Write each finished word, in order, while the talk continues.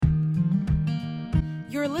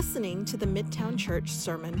You're listening to the Midtown Church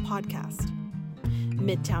Sermon Podcast.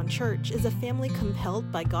 Midtown Church is a family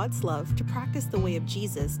compelled by God's love to practice the way of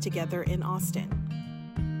Jesus together in Austin.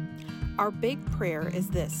 Our big prayer is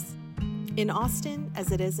this: in Austin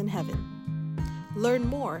as it is in heaven. Learn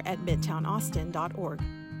more at midtownaustin.org.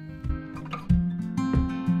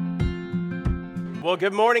 Well,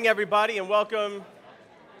 good morning, everybody, and welcome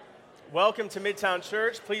to Midtown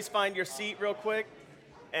Church. Please find your seat real quick,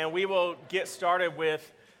 and we will get started with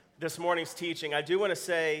this morning's teaching. I do want to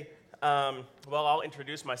say, I'll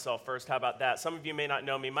introduce myself first. How about that? Some of you may not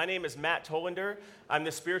know me. My name is Matt Tollender. I'm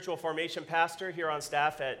the spiritual formation pastor here on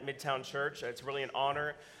staff at Midtown Church. It's really an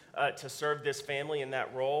honor to serve this family in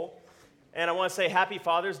that role. And I want to say happy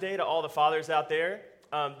Father's Day to all the fathers out there.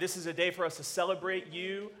 This is a day for us to celebrate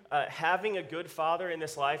you. Having a good father in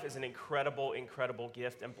this life is an incredible, incredible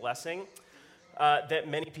gift and blessing that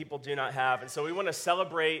many people do not have. And so we want to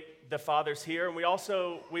celebrate the fathers here. And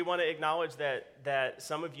we want to acknowledge that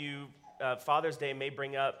some of you, Father's Day may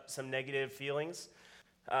bring up some negative feelings.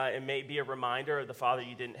 It may be a reminder of the father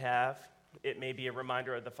you didn't have. It may be a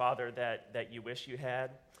reminder of the father that you wish you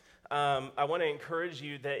had. I want to encourage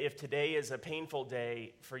you that if today is a painful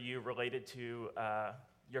day for you related to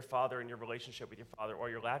your father and your relationship with your father, or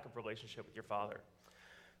your lack of relationship with your father,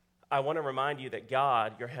 I want to remind you that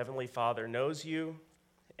God, your heavenly Father, knows you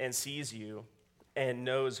and sees you and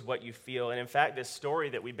knows what you feel. And in fact, this story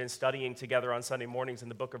that we've been studying together on Sunday mornings in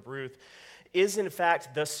the book of Ruth is in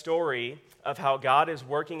fact the story of how God is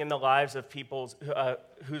working in the lives of people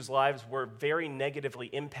whose lives were very negatively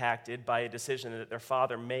impacted by a decision that their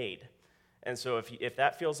father made. And so if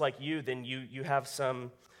that feels like you, then you have some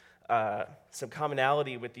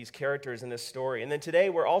commonality with these characters in this story. And then today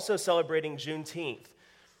we're also celebrating Juneteenth.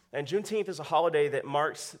 And Juneteenth is a holiday that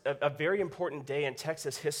marks a very important day in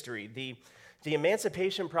Texas history. The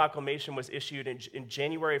Emancipation Proclamation was issued in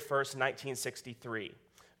January 1st, 1963.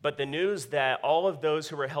 But the news that all of those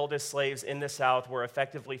who were held as slaves in the South were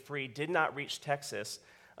effectively free did not reach Texas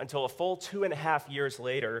until a full 2.5 years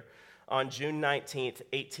later on June 19th,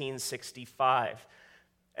 1865.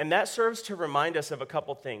 And that serves to remind us of a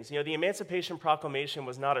couple things. You know, the Emancipation Proclamation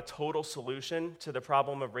was not a total solution to the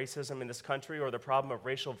problem of racism in this country or the problem of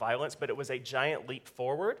racial violence, but it was a giant leap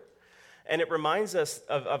forward. And it reminds us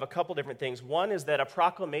of a couple different things. One is that a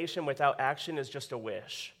proclamation without action is just a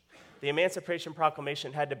wish. The Emancipation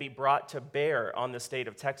Proclamation had to be brought to bear on the state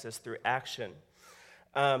of Texas through action.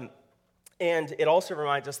 And it also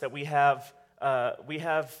reminds us that we have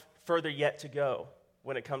further yet to go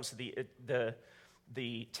when it comes to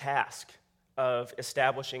the task of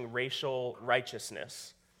establishing racial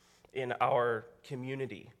righteousness in our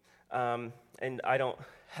community. And I don't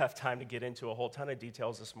have time to get into a whole ton of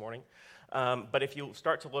details this morning, but if you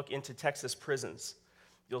start to look into Texas prisons,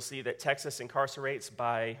 you'll see that Texas incarcerates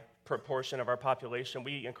by proportion of our population.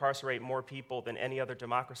 We incarcerate more people than any other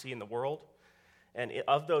democracy in the world. And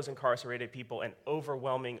of those incarcerated people, an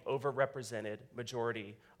overwhelming, overrepresented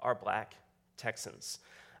majority are black Texans.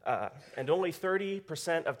 And only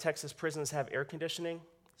 30% of Texas prisons have air conditioning.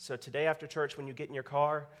 So today after church, when you get in your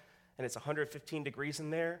car and it's 115 degrees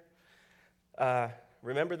in there,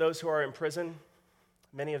 remember those who are in prison,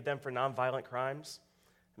 many of them for nonviolent crimes,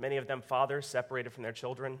 many of them fathers separated from their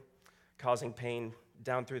children, causing pain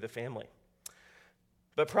down through the family.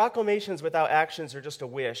 But proclamations without actions are just a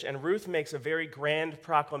wish, and Ruth makes a very grand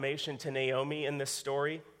proclamation to Naomi in this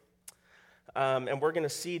story. And we're going to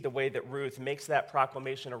see the way that Ruth makes that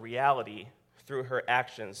proclamation a reality through her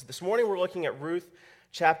actions. This morning we're looking at Ruth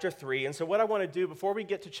chapter 3. And so what I want to do before we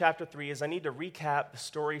get to chapter 3 is I need to recap the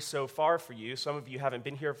story so far for you. Some of you haven't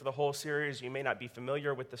been here for the whole series. You may not be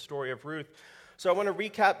familiar with the story of Ruth. So I want to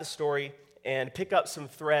recap the story and pick up some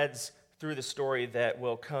threads through the story that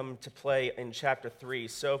will come to play in chapter 3.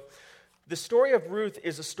 So the story of Ruth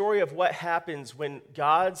is a story of what happens when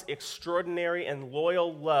God's extraordinary and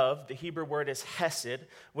loyal love, the Hebrew word is hesed,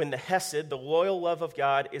 when the hesed, the loyal love of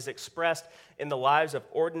God, is expressed in the lives of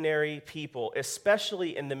ordinary people,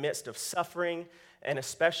 especially in the midst of suffering and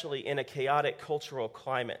especially in a chaotic cultural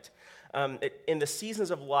climate. In the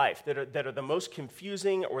seasons of life that are the most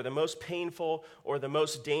confusing or the most painful or the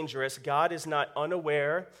most dangerous, God is not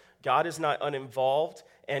unaware, God is not uninvolved.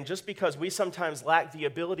 And just because we sometimes lack the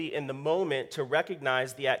ability in the moment to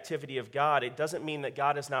recognize the activity of God, it doesn't mean that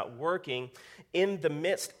God is not working in the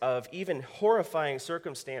midst of even horrifying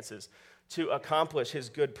circumstances to accomplish his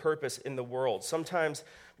good purpose in the world. Sometimes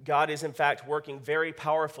God is in fact working very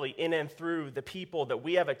powerfully in and through the people that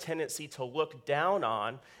we have a tendency to look down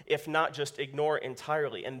on, if not just ignore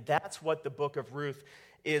entirely. And that's what the book of Ruth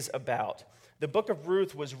is about. The book of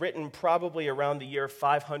Ruth was written probably around the year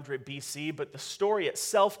 500 BC, but the story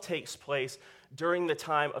itself takes place during the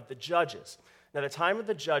time of the Judges. Now, the time of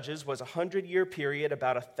the Judges was a 100-year period,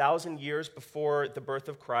 about 1,000 years before the birth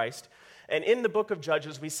of Christ. And in the book of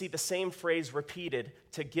Judges, we see the same phrase repeated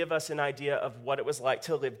to give us an idea of what it was like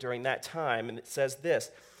to live during that time. And it says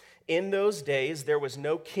this: "In those days there was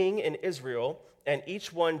no king in Israel, and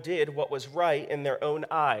each one did what was right in their own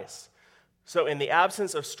eyes." So in the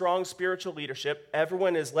absence of strong spiritual leadership,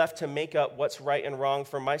 everyone is left to make up what's right and wrong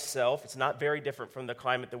for myself. It's not very different from the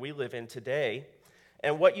climate that we live in today.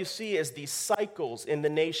 And what you see is these cycles in the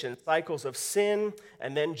nation, cycles of sin,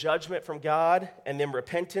 and then judgment from God, and then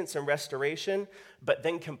repentance and restoration, but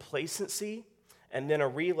then complacency, and then a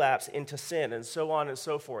relapse into sin, and so on and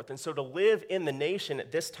so forth. And so to live in the nation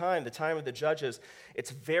at this time, the time of the Judges, it's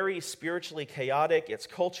very spiritually chaotic, it's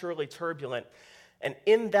culturally turbulent. And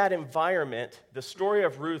in that environment, the story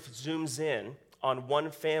of Ruth zooms in on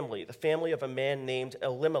one family, the family of a man named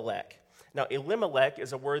Elimelech. Now, Elimelech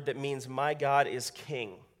is a word that means "my God is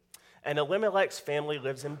king." And Elimelech's family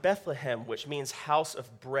lives in Bethlehem, which means house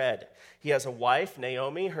of bread. He has a wife,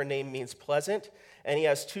 Naomi. Her name means pleasant. And he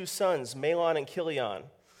has two sons, Mahlon and Chilion.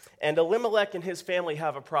 And Elimelech and his family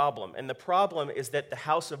have a problem. And the problem is that the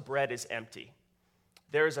house of bread is empty.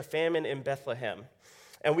 There is a famine in Bethlehem.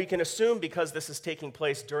 And we can assume, because this is taking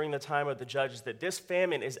place during the time of the Judges, that this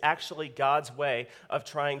famine is actually God's way of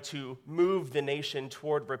trying to move the nation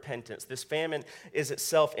toward repentance. This famine is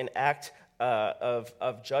itself an act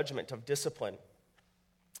of judgment, of discipline.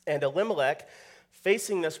 And Elimelech,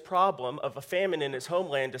 facing this problem of a famine in his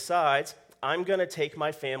homeland, decides, "I'm going to take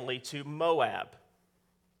my family to Moab."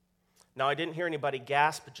 Now, I didn't hear anybody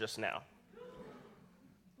gasp just now,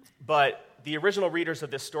 but the original readers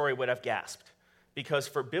of this story would have gasped. Because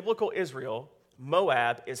for biblical Israel,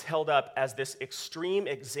 Moab is held up as this extreme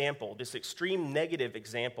example, this extreme negative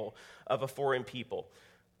example of a foreign people.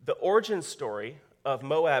 The origin story of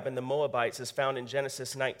Moab and the Moabites is found in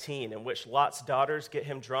Genesis 19, in which Lot's daughters get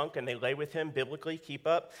him drunk and they lay with him, biblically, keep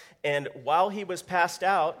up. And while he was passed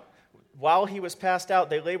out,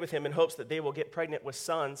 they lay with him in hopes that they will get pregnant with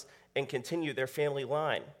sons and continue their family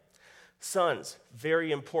line. Sons,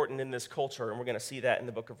 very important in this culture, and we're going to see that in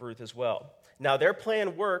the book of Ruth as well. Now, their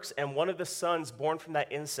plan works, and one of the sons born from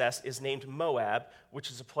that incest is named Moab,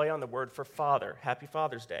 which is a play on the word for father. Happy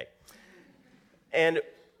Father's Day. And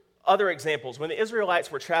other examples, when the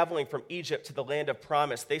Israelites were traveling from Egypt to the land of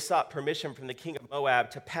promise, they sought permission from the king of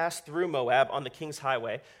Moab to pass through Moab on the king's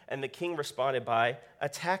highway, and the king responded by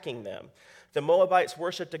attacking them. The Moabites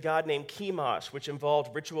worshipped a god named Chemosh, which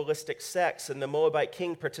involved ritualistic sex, and the Moabite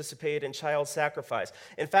king participated in child sacrifice.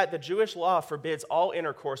 In fact, the Jewish law forbids all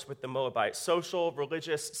intercourse with the Moabites, social,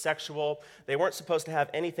 religious, sexual. They weren't supposed to have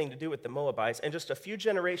anything to do with the Moabites. And just a few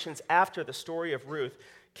generations after the story of Ruth,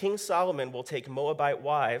 King Solomon will take Moabite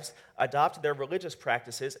wives, adopt their religious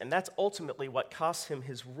practices, and that's ultimately what costs him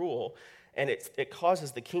his rule. And it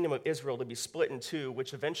causes the kingdom of Israel to be split in two,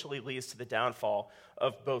 which eventually leads to the downfall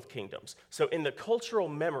of both kingdoms. So in the cultural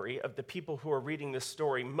memory of the people who are reading this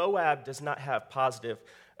story, Moab does not have positive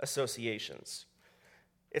associations.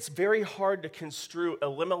 It's very hard to construe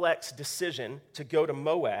Elimelech's decision to go to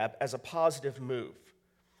Moab as a positive move.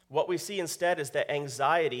 What we see instead is that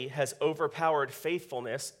anxiety has overpowered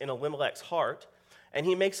faithfulness in Elimelech's heart, and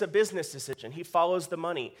he makes a business decision. He follows the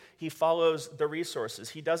money. He follows the resources.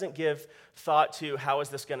 He doesn't give thought to how is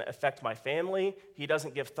this going to affect my family. He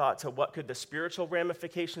doesn't give thought to what could the spiritual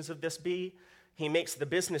ramifications of this be. He makes the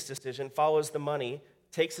business decision, follows the money,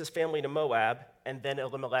 takes his family to Moab, and then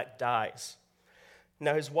Elimelech dies.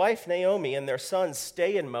 Now his wife Naomi and their sons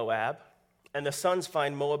stay in Moab, and the sons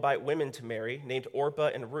find Moabite women to marry, named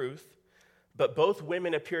Orpah and Ruth. But both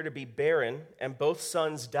women appear to be barren, and both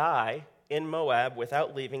sons die in Moab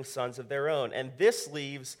without leaving sons of their own. And this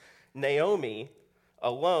leaves Naomi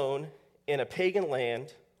alone in a pagan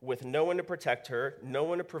land with no one to protect her, no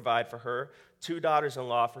one to provide for her, two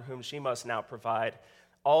daughters-in-law for whom she must now provide,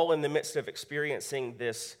 all in the midst of experiencing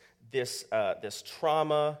this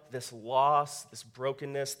trauma, this loss, this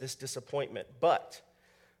brokenness, this disappointment. But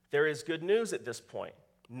there is good news at this point.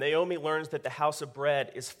 Naomi learns that the house of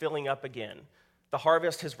bread is filling up again. The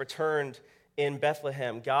harvest has returned in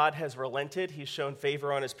Bethlehem. God has relented. He's shown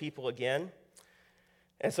favor on his people again.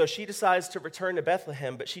 And so she decides to return to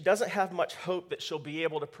Bethlehem, but she doesn't have much hope that she'll be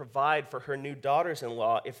able to provide for her new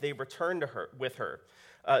daughters-in-law if they return to her with her.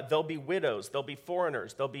 They'll be widows. They'll be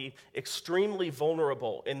foreigners. They'll be extremely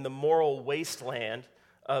vulnerable in the moral wasteland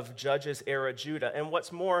of Judges-era Judah. And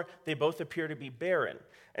what's more, they both appear to be barren.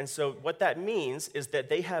 And so what that means is that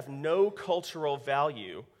they have no cultural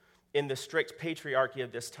value in the strict patriarchy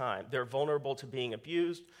of this time. They're vulnerable to being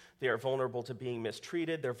abused. They are vulnerable to being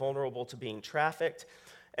mistreated. They're vulnerable to being trafficked.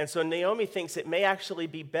 And so Naomi thinks it may actually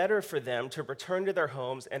be better for them to return to their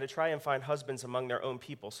homes and to try and find husbands among their own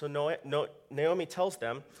people. So Naomi tells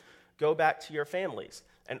them, go back to your families.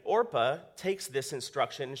 And Orpah takes this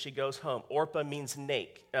instruction and she goes home. Orpah means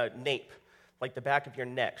nape, like the back of your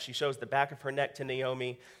neck. She shows the back of her neck to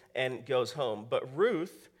Naomi and goes home. But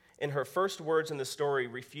Ruth, in her first words in the story,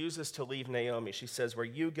 refuses to leave Naomi. She says, where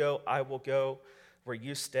you go, I will go. Where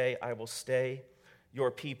you stay, I will stay.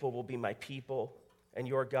 Your people will be my people, and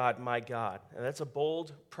your God, my God. And that's a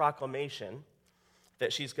bold proclamation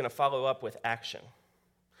that she's going to follow up with action.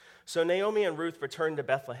 So Naomi and Ruth return to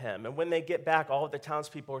Bethlehem, and when they get back, all of the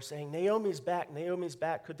townspeople are saying, Naomi's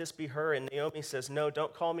back, could this be her? And Naomi says, no,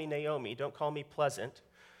 don't call me Naomi, don't call me pleasant,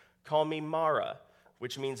 call me Mara,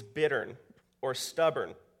 which means bitter or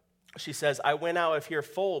stubborn. She says, I went out of here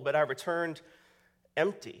full, but I returned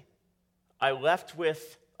empty. I left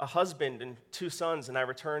with a husband and 2 sons, and I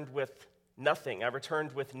returned with nothing. I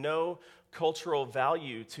returned with no cultural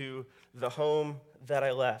value to the home that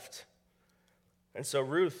I left. And so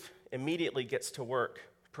Ruth immediately gets to work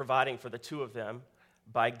providing for the 2 of them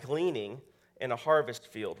by gleaning in a harvest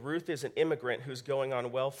field. Ruth is an immigrant who's going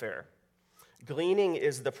on welfare. Gleaning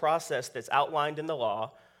is the process that's outlined in the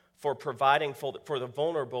law for providing for the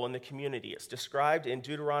vulnerable in the community. It's described in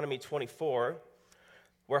Deuteronomy 24,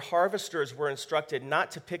 where harvesters were instructed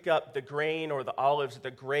not to pick up the grain or the olives or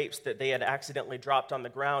the grapes that they had accidentally dropped on the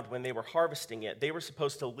ground when they were harvesting it. They were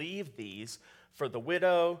supposed to leave these for the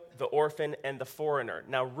widow, the orphan, and the foreigner.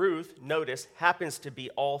 Now, Ruth, notice, happens to be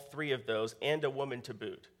all 3 of those and a woman to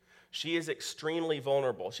boot. She is extremely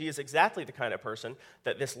vulnerable. She is exactly the kind of person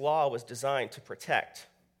that this law was designed to protect.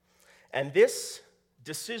 And this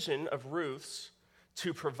decision of Ruth's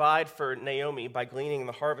to provide for Naomi by gleaning in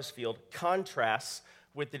the harvest field contrasts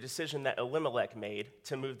with the decision that Elimelech made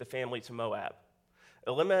to move the family to Moab.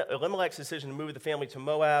 Elimelech's decision to move the family to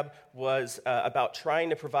Moab was about trying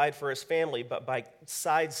to provide for his family, but by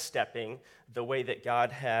sidestepping the way that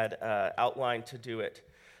God had outlined to do it.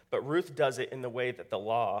 But Ruth does it in the way that the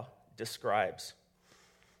law describes.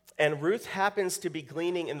 And Ruth happens to be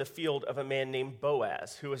gleaning in the field of a man named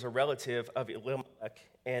Boaz, who is a relative of Elimelech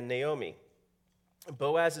and Naomi.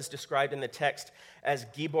 Boaz is described in the text as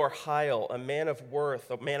Gibor Hail, a man of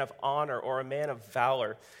worth, a man of honor, or a man of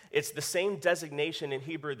valor. It's the same designation in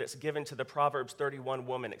Hebrew that's given to the Proverbs 31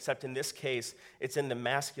 woman, except in this case, it's in the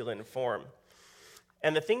masculine form.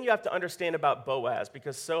 And the thing you have to understand about Boaz,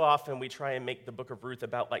 because so often we try and make the book of Ruth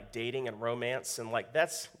about like dating and romance, and like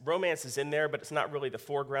romance is in there, but it's not really the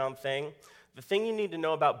foreground thing. The thing you need to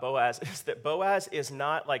know about Boaz is that Boaz is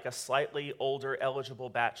not like a slightly older eligible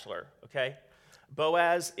bachelor, okay?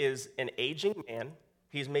 Boaz is an aging man.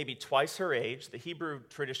 He's maybe twice her age. The Hebrew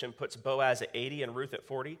tradition puts Boaz at 80 and Ruth at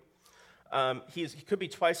 40. He could be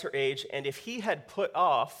twice her age, and if he had put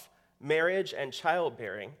off marriage and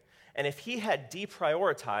childbearing, and if he had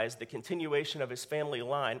deprioritized the continuation of his family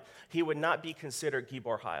line, he would not be considered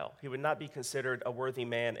Gibor Hail. He would not be considered a worthy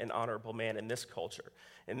man, an honorable man in this culture.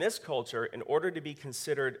 In this culture, in order to be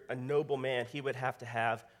considered a noble man, he would have to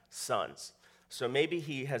have sons. So maybe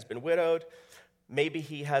he has been widowed. Maybe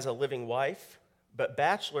he has a living wife, but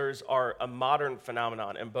bachelors are a modern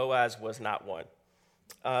phenomenon, and Boaz was not one.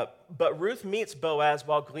 But Ruth meets Boaz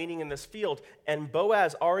while gleaning in this field, and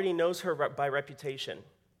Boaz already knows her by reputation.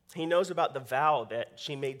 He knows about the vow that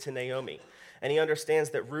she made to Naomi, and he understands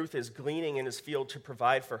that Ruth is gleaning in his field to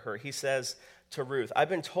provide for her. He says to Ruth, I've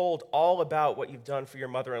been told all about what you've done for your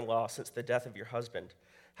mother-in-law since the death of your husband,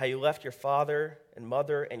 how you left your father and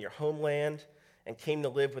mother and your homeland and came to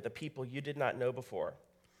live with a people you did not know before.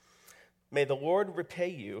 May the Lord repay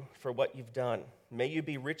you for what you've done. May you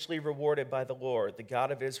be richly rewarded by the Lord, the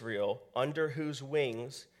God of Israel, under whose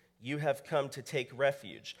wings you have come to take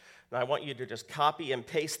refuge. Now, I want you to just copy and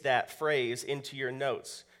paste that phrase into your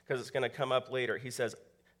notes because it's going to come up later. He says,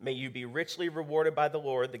 may you be richly rewarded by the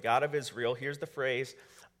Lord, the God of Israel. Here's the phrase,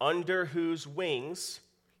 under whose wings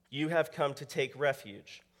you have come to take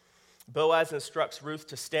refuge. Boaz instructs Ruth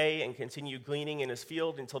to stay and continue gleaning in his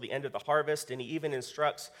field until the end of the harvest, and he even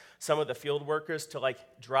instructs some of the field workers to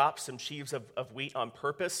drop some sheaves of wheat on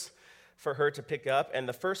purpose for her to pick up. And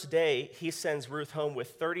the first day, he sends Ruth home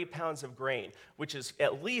with 30 pounds of grain, which is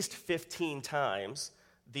at least 15 times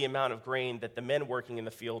the amount of grain that the men working in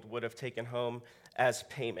the field would have taken home as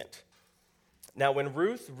payment. Now, when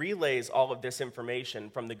Ruth relays all of this information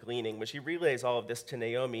from the gleaning, when she relays all of this to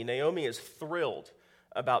Naomi, Naomi is thrilled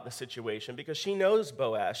about the situation because she knows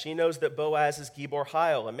Boaz. She knows that Boaz is Gibor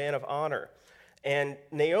Hail, a man of honor. And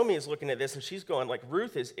Naomi is looking at this and she's going like,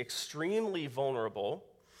 Ruth is extremely vulnerable.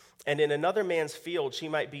 And in another man's field, she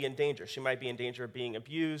might be in danger. She might be in danger of being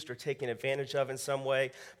abused or taken advantage of in some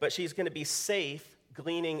way. But she's going to be safe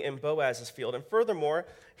gleaning in Boaz's field. And furthermore,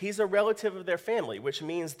 he's a relative of their family, which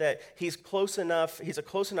means that he's a close enough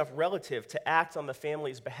relative to act on the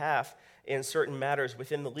family's behalf in certain matters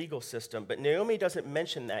within the legal system. But Naomi doesn't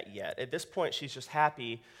mention that yet. At this point, she's just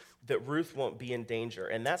happy that Ruth won't be in danger.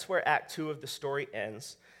 And that's where Act 2 of the story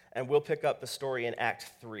ends. And we'll pick up the story in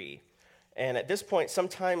Act 3. And at this point, some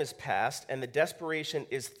time has passed, and the desperation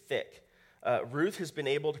is thick. Ruth has been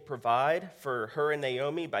able to provide for her and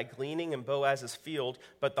Naomi by gleaning in Boaz's field,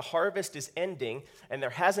 but the harvest is ending, and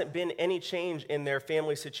there hasn't been any change in their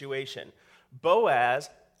family situation. Boaz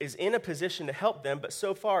is in a position to help them, but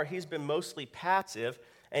so far he's been mostly passive,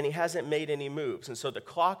 and he hasn't made any moves. And so the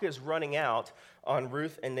clock is running out on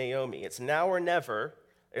Ruth and Naomi. It's now or never,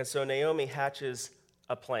 and so Naomi hatches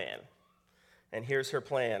a plan. And here's her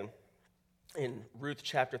plan in Ruth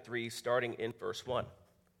chapter 3, starting in verse 1.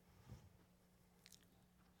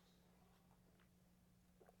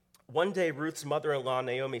 One day, Ruth's mother-in-law,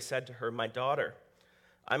 Naomi, said to her, "My daughter,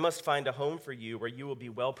 I must find a home for you where you will be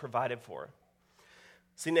well provided for."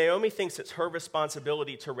 See, Naomi thinks it's her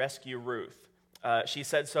responsibility to rescue Ruth. She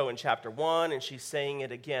said so in chapter 1, and she's saying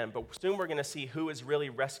it again. But soon we're going to see who is really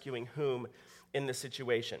rescuing whom in the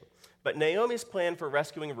situation. But Naomi's plan for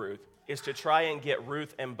rescuing Ruth is to try and get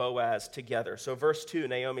Ruth and Boaz together. So verse 2,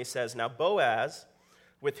 Naomi says, "Now Boaz,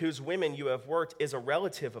 with whose women you have worked, is a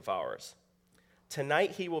relative of ours.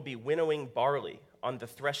 Tonight he will be winnowing barley on the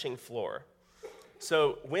threshing floor."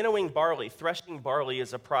 So winnowing barley, threshing barley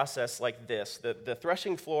is a process like this. The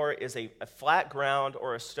threshing floor is a flat ground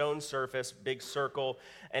or a stone surface, big circle,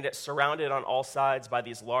 and it's surrounded on all sides by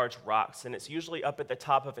these large rocks. And it's usually up at the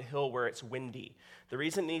top of a hill where it's windy. The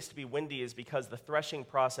reason it needs to be windy is because the threshing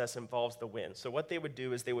process involves the wind. So what they would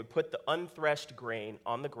do is they would put the unthreshed grain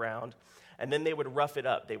on the ground, and then they would rough it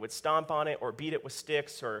up. They would stomp on it or beat it with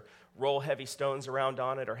sticks or roll heavy stones around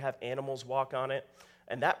on it or have animals walk on it.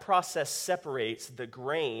 And that process separates the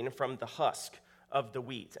grain from the husk of the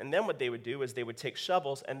wheat. And then what they would do is they would take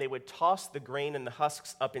shovels and they would toss the grain and the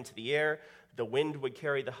husks up into the air. The wind would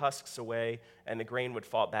carry the husks away, and the grain would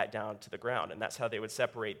fall back down to the ground. And that's how they would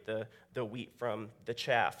separate the wheat from the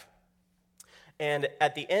chaff. And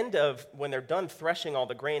at the end of, when they're done threshing all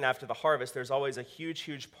the grain after the harvest, there's always a huge,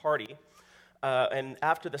 huge party. And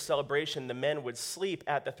after the celebration, the men would sleep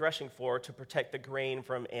at the threshing floor to protect the grain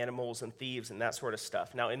from animals and thieves and that sort of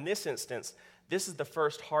stuff. Now, in this instance, this is the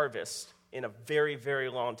first harvest in a very, very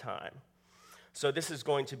long time. So this is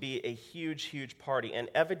going to be a huge, huge party. And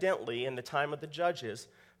evidently, in the time of the judges,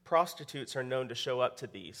 prostitutes are known to show up to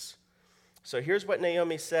these. So here's what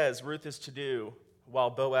Naomi says Ruth is to do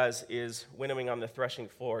while Boaz is winnowing on the threshing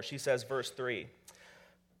floor. She says, verse 3,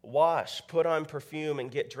 "Wash, put on perfume, and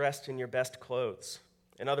get dressed in your best clothes."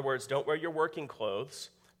 In other words, don't wear your working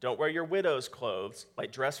clothes. Don't wear your widow's clothes.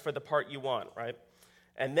 Like, dress for the part you want, right?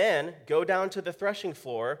 And then go down to the threshing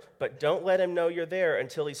floor, but don't let him know you're there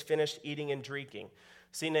until he's finished eating and drinking.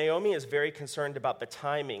 See, Naomi is very concerned about the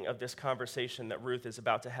timing of this conversation that Ruth is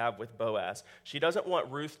about to have with Boaz. She doesn't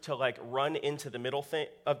want Ruth to run into the middle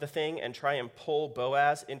of the thing and try and pull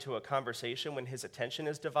Boaz into a conversation when his attention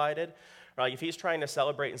is divided. If he's trying to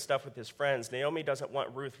celebrate and stuff with his friends, Naomi doesn't want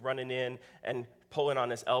Ruth running in and pulling on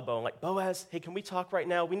his elbow and "Boaz, hey, can we talk right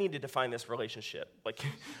now? We need to define this relationship.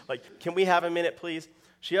 Can we have a minute, please?"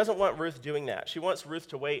 She doesn't want Ruth doing that. She wants Ruth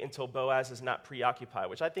to wait until Boaz is not preoccupied,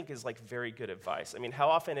 which I think is very good advice. I mean, how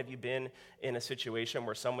often have you been in a situation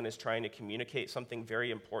where someone is trying to communicate something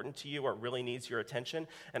very important to you or really needs your attention,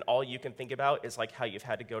 and all you can think about is how you've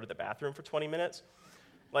had to go to the bathroom for 20 minutes?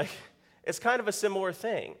 It's kind of a similar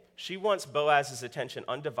thing. She wants Boaz's attention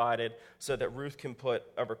undivided so that Ruth can put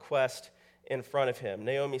a request in front of him.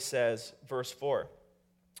 Naomi says, verse 4,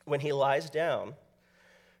 "When he lies down,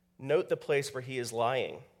 note the place where he is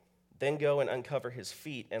lying. Then go and uncover his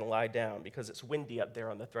feet and lie down," because it's windy up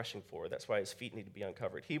there on the threshing floor. That's why his feet need to be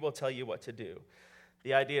uncovered. "He will tell you what to do."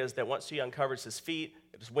 The idea is that once she uncovers his feet,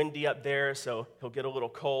 it's windy up there, so he'll get a little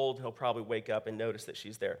cold. He'll probably wake up and notice that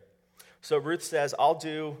she's there. So Ruth says, "I'll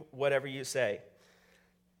do whatever you say."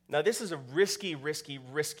 Now, this is a risky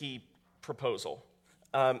proposal.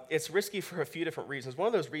 It's risky for a few different reasons. One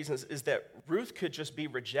of those reasons is that Ruth could just be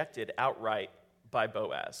rejected outright by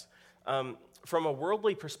Boaz. From a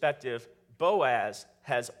worldly perspective, Boaz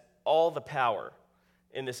has all the power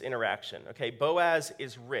in this interaction. Okay, Boaz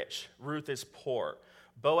is rich. Ruth is poor.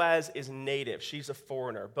 Boaz is native. She's a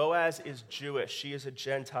foreigner. Boaz is Jewish. She is a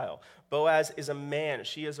Gentile. Boaz is a man.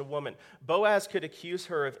 She is a woman. Boaz could accuse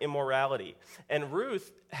her of immorality. And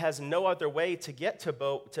Ruth has no other way to get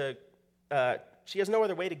to she has no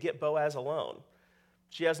other way to get Boaz alone.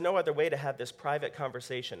 She has no other way to have this private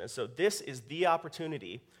conversation. And so this is the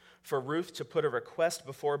opportunity for Ruth to put a request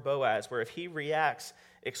before Boaz where if he reacts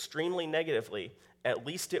extremely negatively, at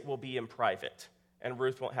least it will be in private, and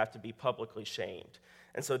Ruth won't have to be publicly shamed.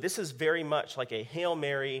 And so this is very much like a Hail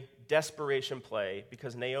Mary desperation play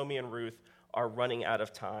because Naomi and Ruth are running out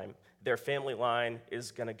of time. Their family line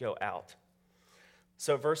is going to go out.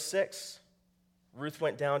 So verse 6, Ruth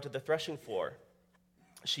went down to the threshing floor.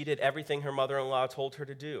 She did everything her mother-in-law told her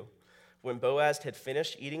to do. When Boaz had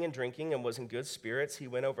finished eating and drinking and was in good spirits, he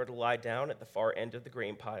went over to lie down at the far end of the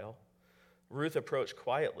grain pile. Ruth approached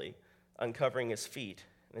quietly, uncovering his feet,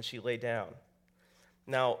 and she lay down.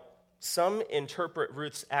 Now, some interpret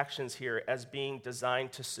Ruth's actions here as being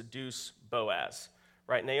designed to seduce Boaz,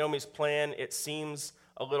 right? Naomi's plan, it seems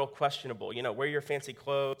a little questionable. You know, wear your fancy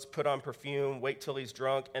clothes, put on perfume, wait till he's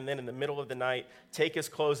drunk, and then in the middle of the night, take his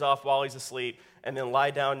clothes off while he's asleep, and then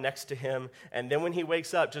lie down next to him, and then when he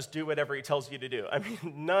wakes up, just do whatever he tells you to do. I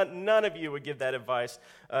mean, none of you would give that advice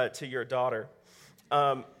to your daughter.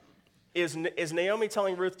 Is Naomi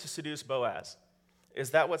telling Ruth to seduce Boaz?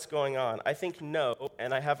 Is that what's going on? I think no,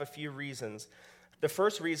 and I have a few reasons. The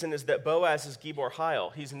first reason is that Boaz is Gibor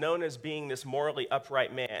Hail. He's known as being this morally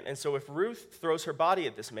upright man. And so if Ruth throws her body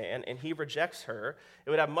at this man and he rejects her, it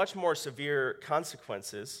would have much more severe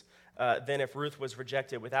consequences than if Ruth was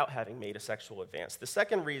rejected without having made a sexual advance. The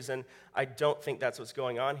second reason I don't think that's what's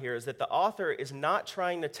going on here is that the author is not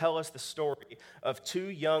trying to tell us the story of two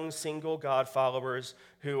young single God followers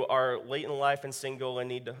who are late in life and single and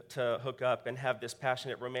need to hook up and have this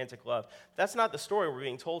passionate romantic love. That's not the story we're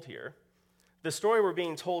being told here. The story we're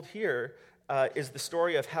being told here is the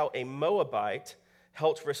story of how a Moabite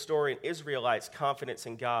helped restore an Israelite's confidence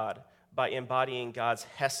in God by embodying God's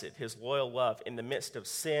hesed, his loyal love, in the midst of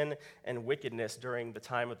sin and wickedness during the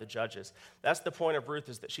time of the judges. That's the point of Ruth,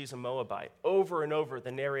 is that she's a Moabite. Over and over,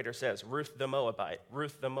 the narrator says, Ruth the Moabite,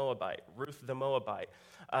 Ruth the Moabite, Ruth the Moabite.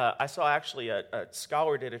 I saw actually a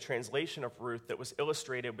scholar did a translation of Ruth that was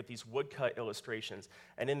illustrated with these woodcut illustrations.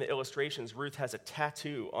 And in the illustrations, Ruth has a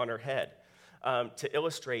tattoo on her head to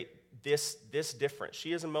illustrate this difference.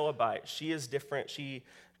 She is a Moabite. She is different. She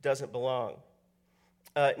doesn't belong.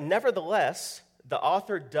 Nevertheless, the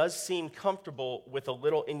author does seem comfortable with a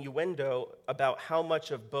little innuendo about how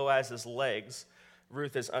much of Boaz's legs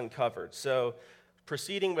Ruth has uncovered. So,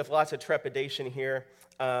 proceeding with lots of trepidation here,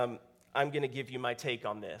 I'm going to give you my take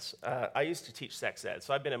on this. I used to teach sex ed,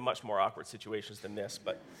 so I've been in much more awkward situations than this.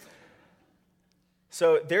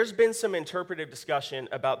 So there's been some interpretive discussion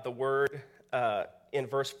about the word in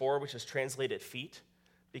verse 4, which is translated feet,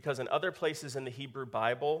 because in other places in the Hebrew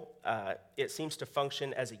Bible, it seems to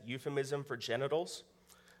function as a euphemism for genitals.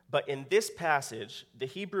 But in this passage, the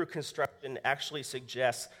Hebrew construction actually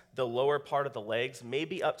suggests the lower part of the legs,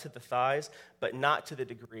 maybe up to the thighs, but not to the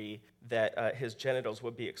degree that his genitals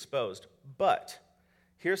would be exposed. But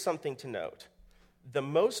here's something to note. The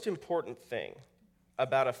most important thing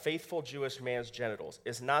about a faithful Jewish man's genitals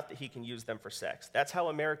is not that he can use them for sex. That's how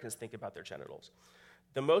Americans think about their genitals.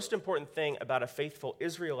 The most important thing about a faithful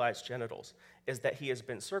Israelite's genitals is that he has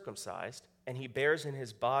been circumcised and he bears in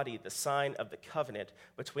his body the sign of the covenant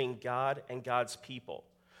between God and God's people.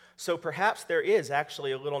 So perhaps there is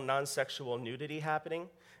actually a little non-sexual nudity happening.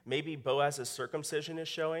 Maybe Boaz's circumcision is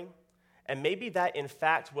showing. And maybe that, in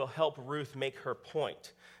fact, will help Ruth make her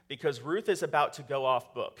point, because Ruth is about to go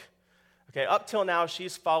off book. Okay, up till now,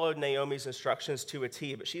 she's followed Naomi's instructions to a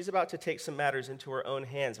T, but she's about to take some matters into her own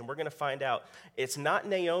hands, and we're going to find out it's not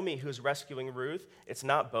Naomi who's rescuing Ruth. It's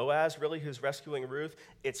not Boaz, really, who's rescuing Ruth.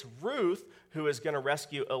 It's Ruth who is going to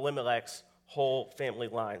rescue Elimelech's whole family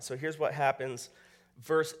line. So here's what happens.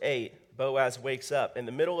 Verse 8, Boaz wakes up. In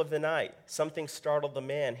the middle of the night, something startled the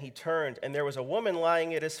man. He turned, and there was a woman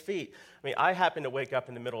lying at his feet. I mean, I happened to wake up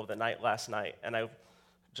in the middle of the night last night, and I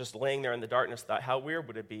just laying there in the darkness, thought, how weird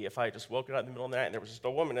would it be if I just woken up in the middle of the night and there was just a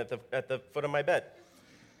woman at the foot of my bed?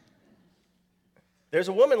 There's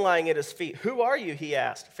a woman lying at his feet. Who are you, he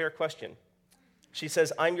asked. Fair question. She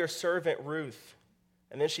says, I'm your servant Ruth.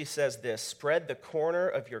 And then she says this, spread the corner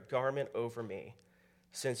of your garment over me,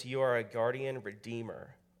 since you are a guardian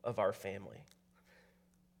redeemer of our family.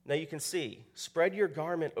 Now you can see, spread your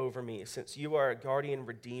garment over me, since you are a guardian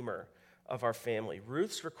redeemer of our family.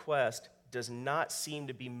 Ruth's request does not seem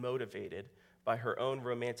to be motivated by her own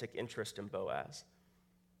romantic interest in Boaz.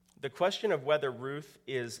 The question of whether Ruth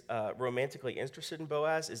is romantically interested in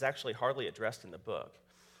Boaz is actually hardly addressed in the book.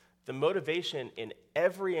 The motivation in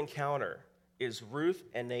every encounter is Ruth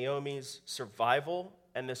and Naomi's survival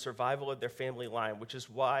and the survival of their family line, which is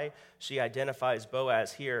why she identifies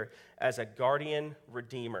Boaz here as a guardian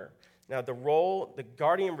redeemer. Now, the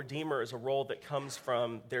guardian redeemer is a role that comes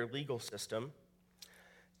from their legal system.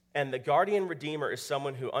 And the guardian redeemer is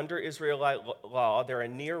someone who, under Israelite law, they're a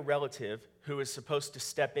near relative who is supposed to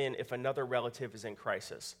step in if another relative is in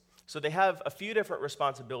crisis. So they have a few different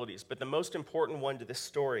responsibilities, but the most important one to this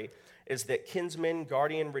story is that kinsmen,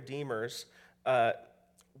 guardian redeemers,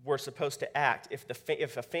 were supposed to act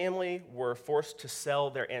if a family were forced to sell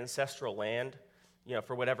their ancestral land,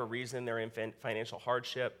 for whatever reason, they're in financial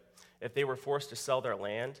hardship. If they were forced to sell their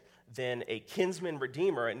land, then a kinsman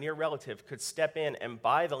redeemer, a near relative, could step in and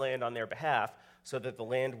buy the land on their behalf so that the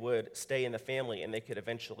land would stay in the family and they could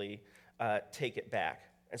eventually take it back.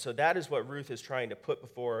 And so that is what Ruth is trying to put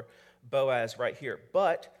before Boaz right here.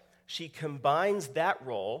 But she combines that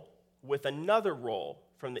role with another role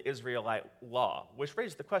from the Israelite law, which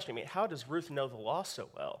raises the question, how does Ruth know the law so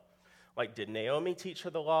well? Did Naomi teach her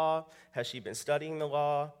the law? Has she been studying the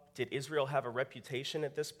law? Did Israel have a reputation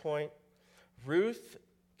at this point? Ruth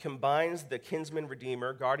combines the kinsman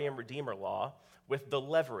redeemer, guardian redeemer law with the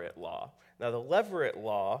levirate law. Now, the levirate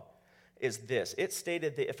law is this. It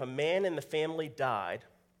stated that if a man in the family died,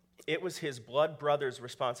 it was his blood brother's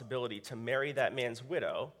responsibility to marry that man's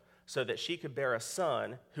widow so that she could bear a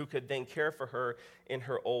son who could then care for her in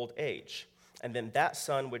her old age. And then that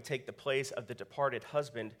son would take the place of the departed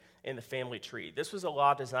husband in the family tree. This was a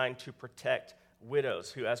law designed to protect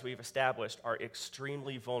widows who, as we've established, are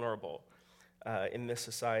extremely vulnerable in this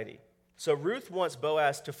society. So Ruth wants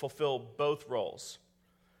Boaz to fulfill both roles.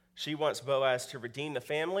 She wants Boaz to redeem the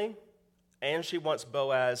family, and she wants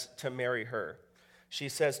Boaz to marry her. She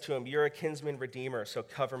says to him, "You're a kinsman redeemer, so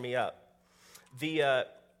cover me up."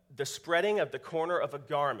 The spreading of the corner of a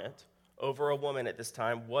garment over a woman at this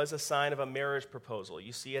time was a sign of a marriage proposal.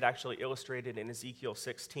 You see it actually illustrated in Ezekiel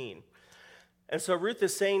 16. And so Ruth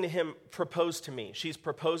is saying to him, "Propose to me." She's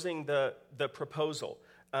proposing the proposal.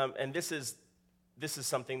 And this is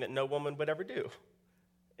something that no woman would ever do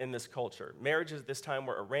in this culture. Marriages at this time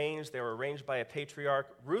were arranged. They were arranged by a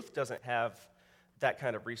patriarch. Ruth doesn't have that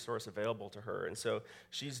kind of resource available to her. And so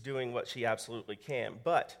she's doing what she absolutely can.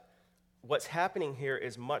 But what's happening here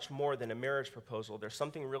is much more than a marriage proposal. There's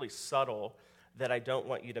something really subtle that I don't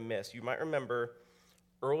want you to miss. You might remember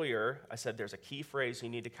earlier I said there's a key phrase you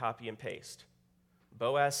need to copy and paste.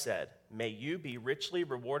 Boaz said, "May you be richly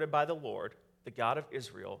rewarded by the Lord, the God of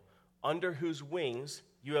Israel, under whose wings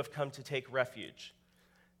you have come to take refuge."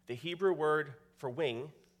 The Hebrew word for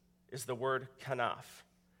wing is the word kanaf.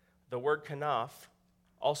 The word kanaf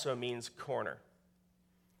also means corner,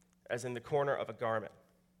 as in the corner of a garment.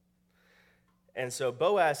 And so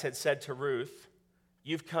Boaz had said to Ruth,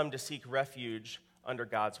 "You've come to seek refuge under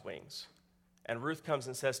God's wings." And Ruth comes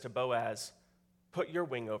and says to Boaz, "Put your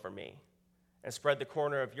wing over me and spread the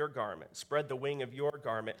corner of your garment, spread the wing of your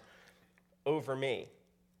garment over me."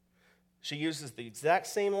 She uses the exact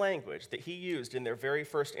same language that he used in their very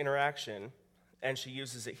first interaction, and she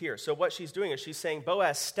uses it here. So what she's doing is she's saying,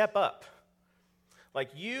 "Boaz, step up.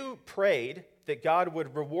 You prayed that God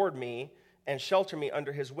would reward me and shelter me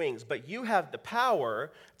under his wings, but you have the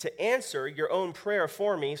power to answer your own prayer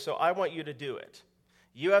for me, so I want you to do it.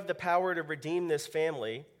 You have the power to redeem this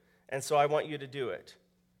family, and so I want you to do it.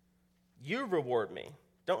 You reward me.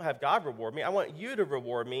 Don't have God reward me. I want you to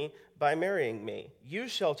reward me by marrying me. You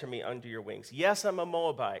shelter me under your wings. Yes, I'm a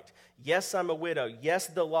Moabite. Yes, I'm a widow. Yes,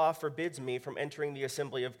 the law forbids me from entering the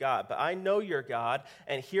assembly of God. But I know you're God,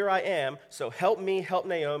 and here I am. So help me, help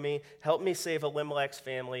Naomi, help me save Elimelech's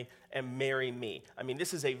family, and marry me."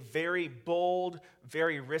 This is a very bold,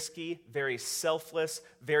 very risky, very selfless,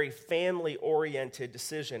 very family-oriented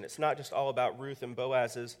decision. It's not just all about Ruth and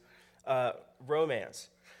Boaz's romance.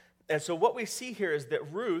 And so what we see here is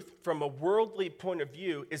that Ruth, from a worldly point of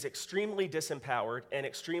view, is extremely disempowered and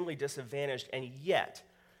extremely disadvantaged, and yet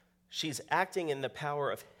she's acting in the power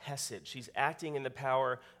of Hesed. She's acting in the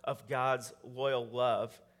power of God's loyal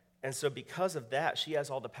love. And so because of that, she has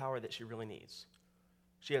all the power that she really needs.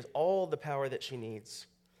 She has all the power that she needs.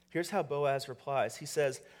 Here's how Boaz replies. He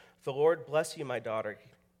says, "The Lord bless you, my daughter.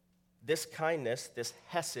 This kindness, this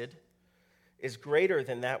Hesed, is greater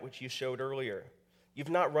than that which you showed earlier. You've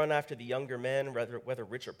not run after the younger men, whether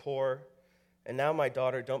rich or poor. And now, my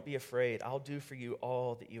daughter, don't be afraid. I'll do for you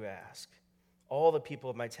all that you ask. All the people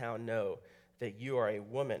of my town know that you are a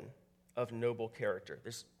woman of noble character."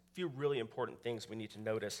 There's a few really important things we need to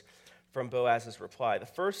notice from Boaz's reply. The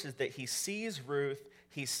first is that he sees Ruth,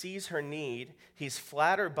 he sees her need, he's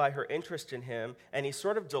flattered by her interest in him, and he's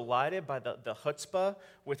sort of delighted by the chutzpah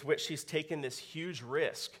with which she's taken this huge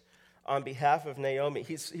risk on behalf of Naomi.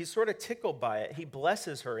 He's sort of tickled by it. He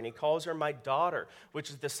blesses her and he calls her my daughter, which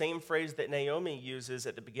is the same phrase that Naomi uses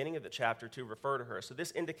at the beginning of the chapter to refer to her. So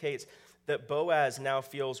this indicates that Boaz now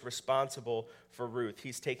feels responsible for Ruth.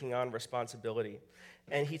 He's taking on responsibility.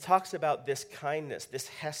 And he talks about this kindness, this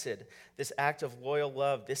hesed, this act of loyal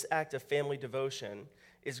love, this act of family devotion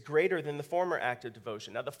is greater than the former act of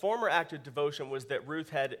devotion. Now, the former act of devotion was that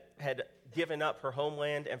Ruth had given up her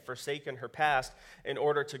homeland and forsaken her past in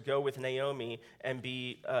order to go with Naomi and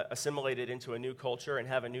be assimilated into a new culture and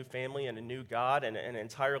have a new family and a new God and an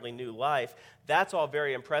entirely new life. That's all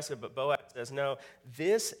very impressive, but Boaz says, no,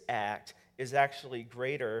 this act is actually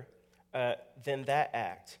greater than that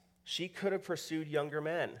act. She could have pursued younger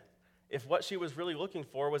men. If what she was really looking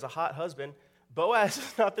for was a hot husband, Boaz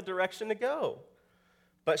is not the direction to go.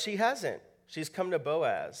 But she hasn't. She's come to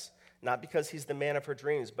Boaz, not because he's the man of her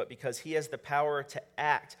dreams, but because he has the power to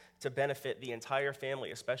act to benefit the entire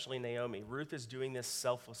family, especially Naomi. Ruth is doing this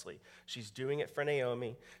selflessly. She's doing it for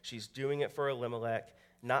Naomi. She's doing it for Elimelech,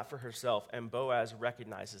 not for herself. And Boaz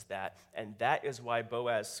recognizes that. And that is why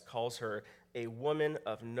Boaz calls her a woman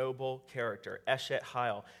of noble character, Eshet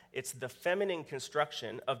Hayil. It's the feminine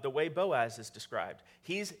construction of the way Boaz is described.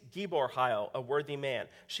 He's Gibor Hayil, a worthy man.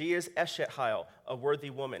 She is Eshet Hayil, a worthy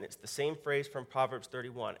woman. It's the same phrase from Proverbs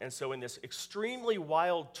 31. And so in this extremely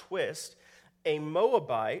wild twist, a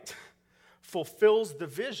Moabite fulfills the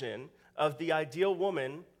vision of the ideal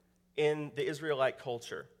woman in the Israelite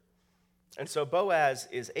culture. And so Boaz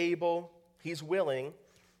is able, he's willing,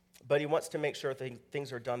 but he wants to make sure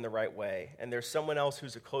things are done the right way. And there's someone else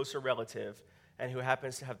who's a closer relative and who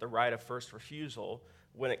happens to have the right of first refusal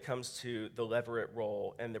when it comes to the Levirate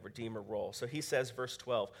role and the Redeemer role. So he says, verse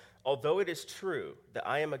 12, although it is true that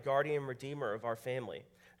I am a guardian redeemer of our family,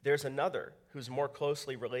 there's another who's more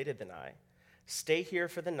closely related than I. Stay here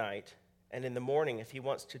for the night, and in the morning, if he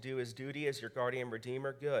wants to do his duty as your guardian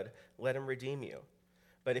redeemer, good, let him redeem you.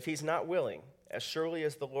 But if he's not willing, as surely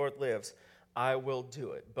as the Lord lives, I will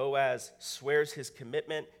do it. Boaz swears his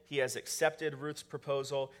commitment. He has accepted Ruth's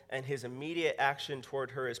proposal, and his immediate action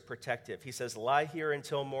toward her is protective. He says, lie here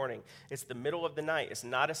until morning. It's the middle of the night. It's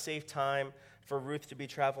not a safe time for Ruth to be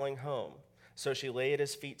traveling home. So she lay at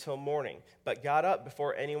his feet till morning, but got up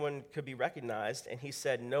before anyone could be recognized, and he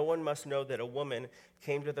said, no one must know that a woman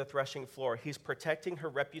came to the threshing floor. He's protecting her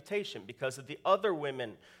reputation because of the other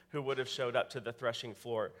women who would have showed up to the threshing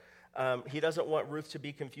floor. He doesn't want Ruth to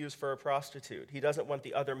be confused for a prostitute. He doesn't want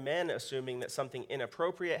the other men assuming that something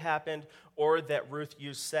inappropriate happened or that Ruth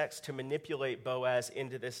used sex to manipulate Boaz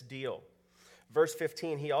into this deal. Verse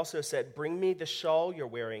 15, he also said, bring me the shawl you're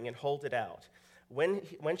wearing and hold it out. When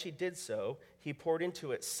she did so, he poured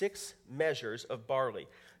into it 6 measures of barley.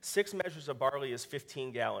 6 measures of barley is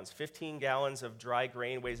 15 gallons. 15 gallons of dry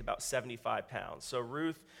grain weighs about 75 pounds. So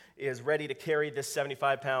Ruth is ready to carry this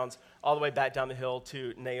 75 pounds all the way back down the hill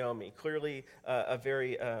to Naomi. Clearly a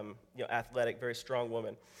very athletic, very strong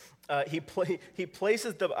woman. He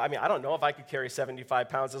places I don't know if I could carry 75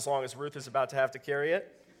 pounds as long as Ruth is about to have to carry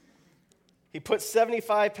it. He puts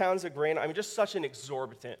 75 pounds of grain, just such an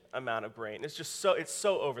exorbitant amount of grain. It's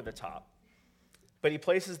so over the top. But he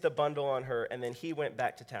places the bundle on her, and then he went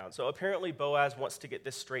back to town. So apparently Boaz wants to get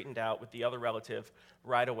this straightened out with the other relative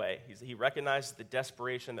right away. He recognizes the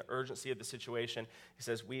desperation, the urgency of the situation. He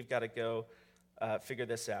says, we've got to go figure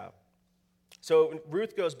this out. So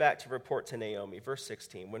Ruth goes back to report to Naomi. Verse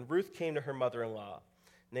 16, when Ruth came to her mother-in-law,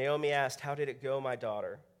 Naomi asked, how did it go, my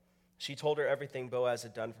daughter? She told her everything Boaz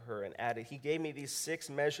had done for her and added, he gave me these 6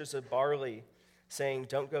 measures of barley, saying,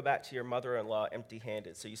 don't go back to your mother-in-law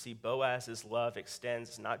empty-handed. So you see, Boaz's love extends.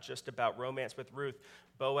 It's not just about romance with Ruth.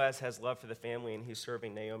 Boaz has love for the family, and he's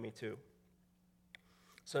serving Naomi too.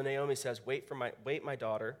 So Naomi says, wait, my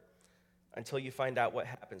daughter, until you find out what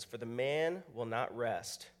happens. For the man will not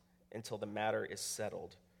rest until the matter is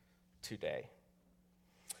settled today.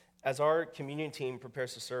 As our communion team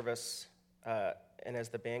prepares to service, and as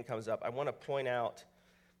the band comes up, I want to point out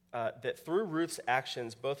that through Ruth's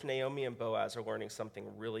actions, both Naomi and Boaz are learning something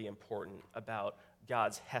really important about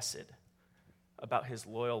God's hesed, about his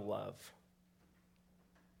loyal love.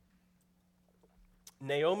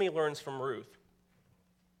 Naomi learns from Ruth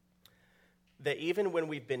that even when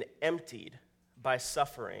we've been emptied by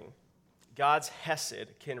suffering, God's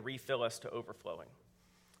hesed can refill us to overflowing.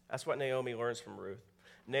 That's what Naomi learns from Ruth.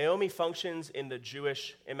 Naomi functions in the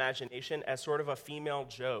Jewish imagination as sort of a female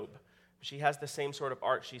Job, She has the same sort of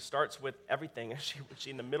arc. She starts with everything.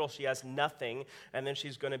 She in the middle, she has nothing, and then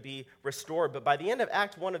she's going to be restored. But by the end of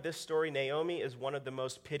Act 1 of this story, Naomi is one of the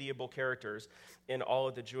most pitiable characters in all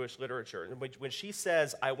of the Jewish literature. And when she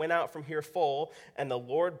says, I went out from here full, and the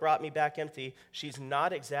Lord brought me back empty, she's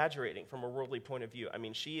not exaggerating from a worldly point of view. I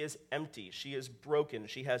mean, she is empty. She is broken.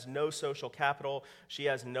 She has no social capital. She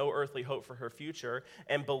has no earthly hope for her future.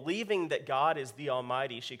 And believing that God is the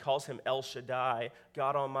Almighty, she calls him El Shaddai,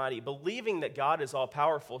 God Almighty. Believing that God is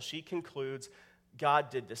all-powerful, she concludes, God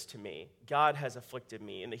did this to me. God has afflicted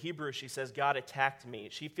me. In the Hebrew, she says, God attacked me.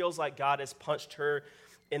 She feels like God has punched her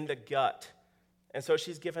in the gut. And so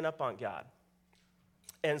she's given up on God.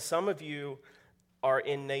 And some of you are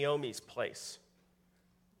in Naomi's place.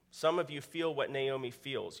 Some of you feel what Naomi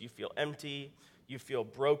feels. You feel empty. You feel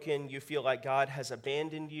broken. You feel like God has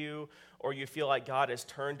abandoned you, or you feel like God has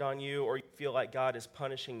turned on you, or you feel like God is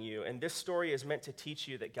punishing you. And this story is meant to teach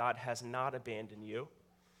you that God has not abandoned you,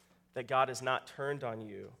 that God has not turned on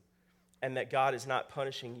you, and that God is not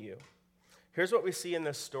punishing you. Here's what we see in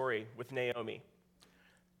this story with Naomi.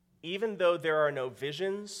 Even though there are no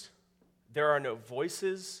visions, there are no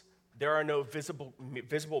voices, there are no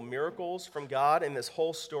visible miracles from God in this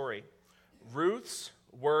whole story, Ruth's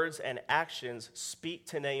words and actions speak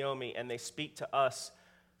to Naomi, and they speak to us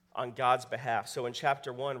on God's behalf. So in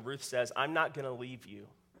chapter 1, Ruth says, I'm not going to leave you.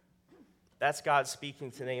 That's God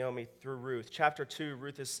speaking to Naomi through Ruth. Chapter 2,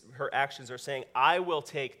 her actions are saying, I will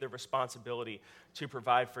take the responsibility to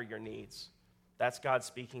provide for your needs. That's God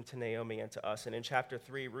speaking to Naomi and to us. And in chapter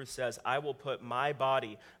 3, Ruth says, I will put my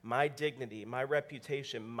body, my dignity, my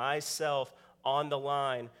reputation, myself on the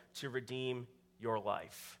line to redeem your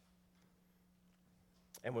life.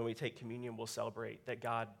 And when we take communion, we'll celebrate that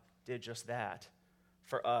God did just that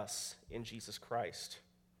for us in Jesus Christ.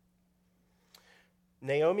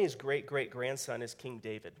 Naomi's great-great-grandson is King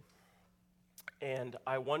David. And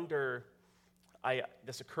I wonder,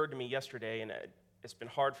 this occurred to me yesterday, and it's been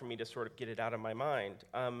hard for me to sort of get it out of my mind.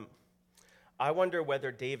 I wonder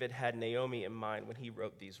whether David had Naomi in mind when he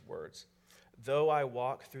wrote these words. Though I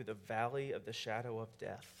walk through the valley of the shadow of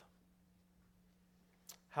death.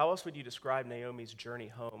 How else would you describe Naomi's journey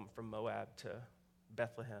home from Moab to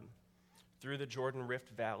Bethlehem? Through the Jordan Rift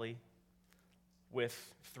Valley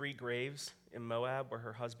with 3 graves in Moab where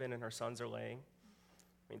her husband and her sons are laying.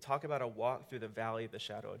 I mean, talk about a walk through the valley of the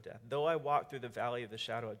shadow of death. Though I walk through the valley of the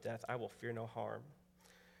shadow of death, I will fear no harm.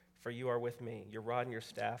 For you are with me. Your rod and your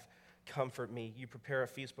staff comfort me. You prepare a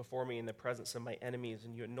feast before me in the presence of my enemies,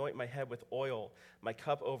 and you anoint my head with oil. My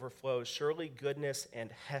cup overflows. Surely goodness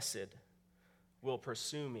and hesed will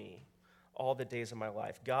pursue me all the days of my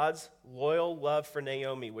life. God's loyal love for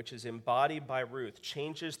Naomi, which is embodied by Ruth,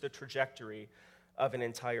 changes the trajectory of an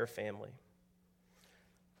entire family.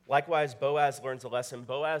 Likewise, Boaz learns a lesson.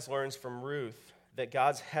 Boaz learns from Ruth that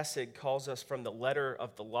God's hesed calls us from the letter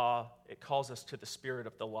of the law. It calls us to the spirit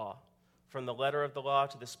of the law. From the letter of the law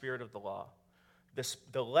to the spirit of the law.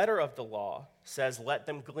 The letter of the law says, let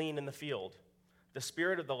them glean in the field. The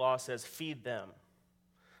spirit of the law says, feed them.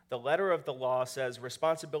 The letter of the law says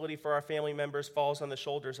responsibility for our family members falls on the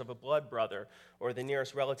shoulders of a blood brother or the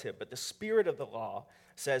nearest relative. But the spirit of the law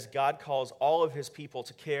says God calls all of his people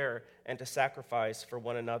to care and to sacrifice for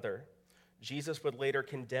one another. Jesus would later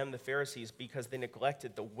condemn the Pharisees because they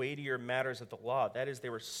neglected the weightier matters of the law. That is, they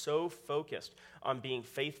were so focused on being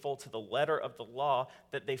faithful to the letter of the law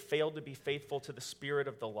that they failed to be faithful to the spirit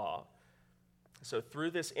of the law. So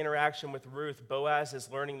through this interaction with Ruth, Boaz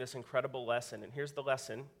is learning this incredible lesson. And here's the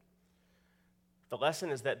lesson. The lesson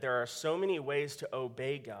is that there are so many ways to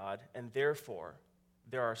obey God, and therefore,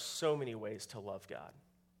 there are so many ways to love God.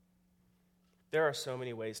 There are so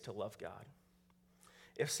many ways to love God.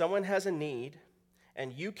 If someone has a need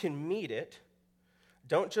and you can meet it,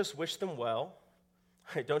 don't just wish them well.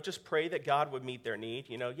 Don't just pray that God would meet their need.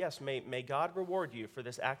 Yes, may God reward you for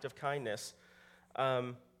this act of kindness.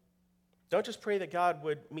 Don't just pray that God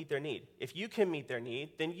would meet their need. If you can meet their need,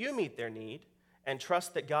 then you meet their need and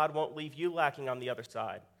trust that God won't leave you lacking on the other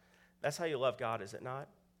side. That's how you love God, is it not?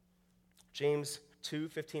 James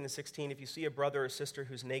 2:15-16, if you see a brother or sister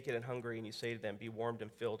who's naked and hungry and you say to them, be warmed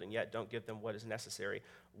and filled, and yet don't give them what is necessary,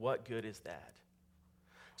 what good is that?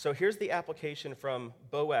 So here's the application from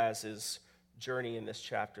Boaz's journey in this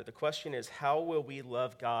chapter. The question is, how will we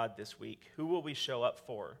love God this week? Who will we show up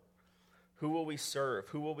for? Who will we serve?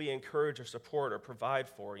 Who will we encourage or support or provide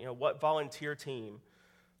for? What volunteer team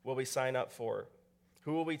will we sign up for?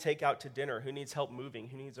 Who will we take out to dinner? Who needs help moving?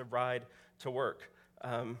 Who needs a ride to work?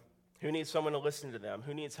 Who needs someone to listen to them?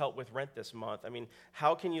 Who needs help with rent this month? I mean,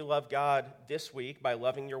 how can you love God this week by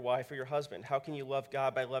loving your wife or your husband? How can you love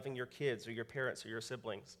God by loving your kids or your parents or your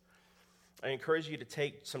siblings? I encourage you to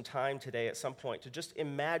take some time today at some point to just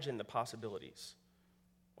imagine the possibilities.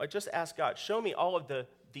 Like, just ask God, show me all of the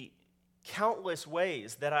countless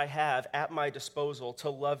ways that I have at my disposal to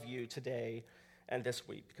love you today and this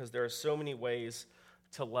week, because there are so many ways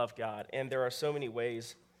to love God, and there are so many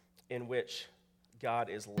ways in which God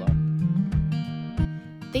is loved.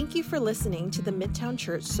 Thank you for listening to the Midtown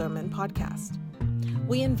Church Sermon Podcast.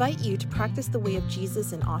 We invite you to practice the way of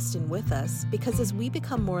Jesus in Austin with us, because as we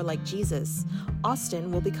become more like Jesus,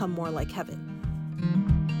 Austin will become more like heaven.